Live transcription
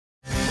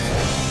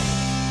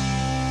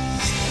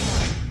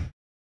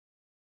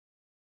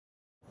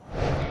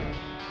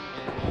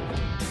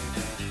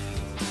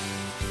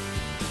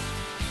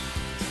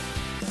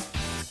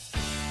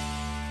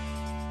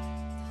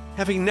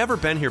Having never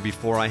been here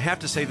before, I have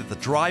to say that the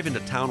drive into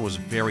town was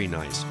very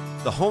nice.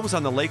 The homes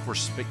on the lake were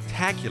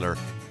spectacular,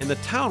 and the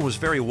town was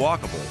very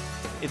walkable.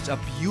 It's a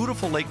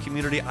beautiful lake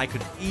community I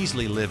could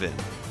easily live in.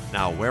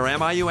 Now, where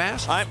am I, you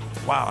ask?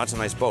 Wow, that's a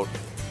nice boat.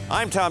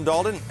 I'm Tom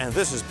Dalton, and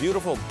this is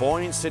beautiful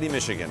Boyne City,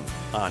 Michigan,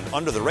 on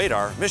Under the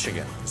Radar,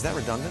 Michigan. Is that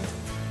redundant?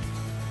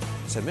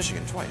 I said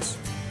Michigan twice.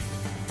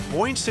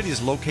 Boyne City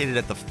is located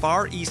at the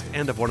far east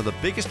end of one of the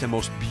biggest and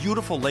most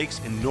beautiful lakes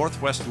in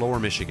northwest Lower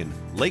Michigan,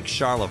 Lake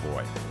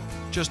Charlevoix.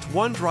 Just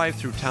one drive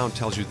through town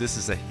tells you this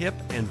is a hip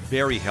and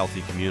very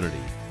healthy community,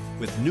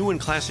 with new and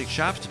classic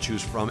shops to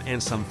choose from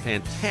and some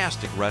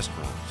fantastic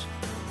restaurants.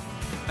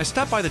 I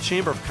stopped by the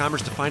Chamber of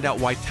Commerce to find out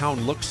why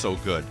town looks so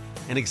good,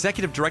 and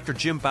Executive Director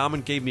Jim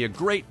Bauman gave me a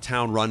great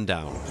town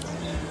rundown.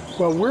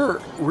 Well, we're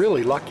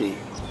really lucky.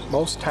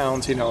 Most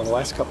towns, in the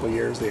last couple of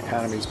years, the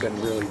economy's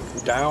been really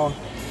down.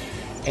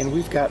 And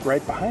we've got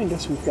right behind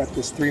us, we've got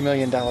this $3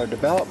 million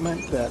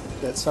development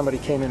that somebody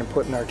came in and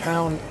put in our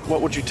town.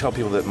 What would you tell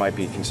people that might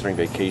be considering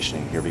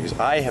vacationing here? Because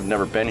I have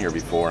never been here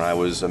before, and I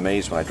was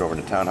amazed when I drove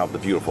into town how the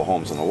beautiful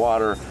homes on the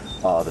water,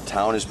 the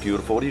town is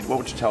beautiful. What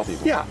would you tell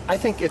people? Yeah, I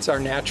think it's our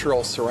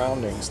natural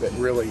surroundings that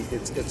really,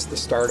 it's the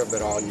start of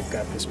it all. You've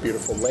got this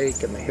beautiful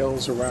lake and the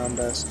hills around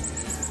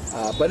us.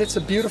 But it's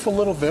a beautiful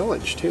little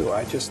village too.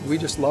 We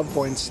just love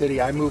Boyne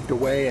City. I moved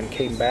away and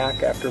came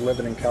back after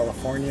living in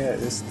California.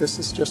 This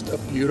is just a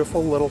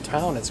beautiful little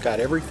town. It's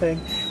got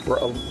everything. We're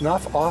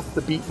enough off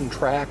the beaten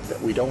track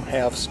that we don't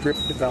have strip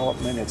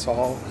development. It's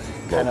all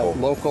kind of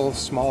local,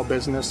 small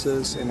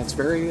businesses, and it's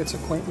a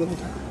quaint little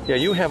town. Yeah,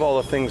 you have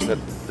all the things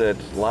that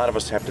a lot of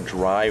us have to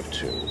drive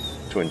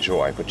to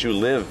enjoy, but you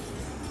live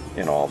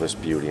in all this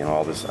beauty and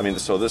all this. I mean,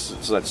 so that's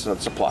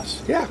a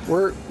plus. Yeah,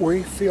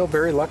 we feel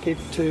very lucky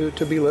to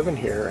be living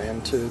here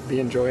and to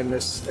be enjoying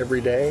this every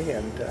day,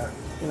 and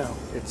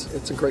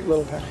it's a great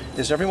little town.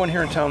 Is everyone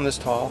here in town this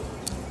tall?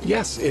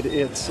 Yes,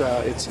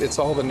 it's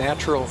all the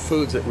natural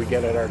foods that we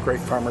get at our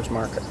great farmers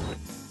market.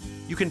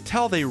 You can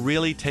tell they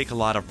really take a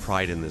lot of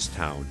pride in this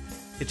town.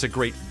 It's a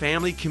great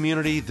family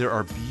community. There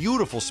are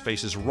beautiful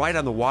spaces right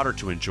on the water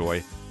to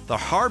enjoy. The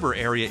harbor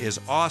area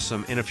is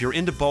awesome, and if you're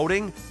into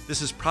boating,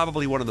 this is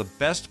probably one of the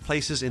best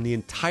places in the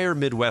entire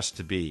Midwest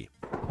to be.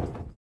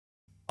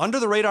 Under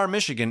the Radar,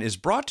 Michigan is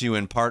brought to you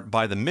in part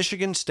by the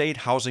Michigan State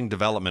Housing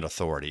Development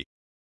Authority.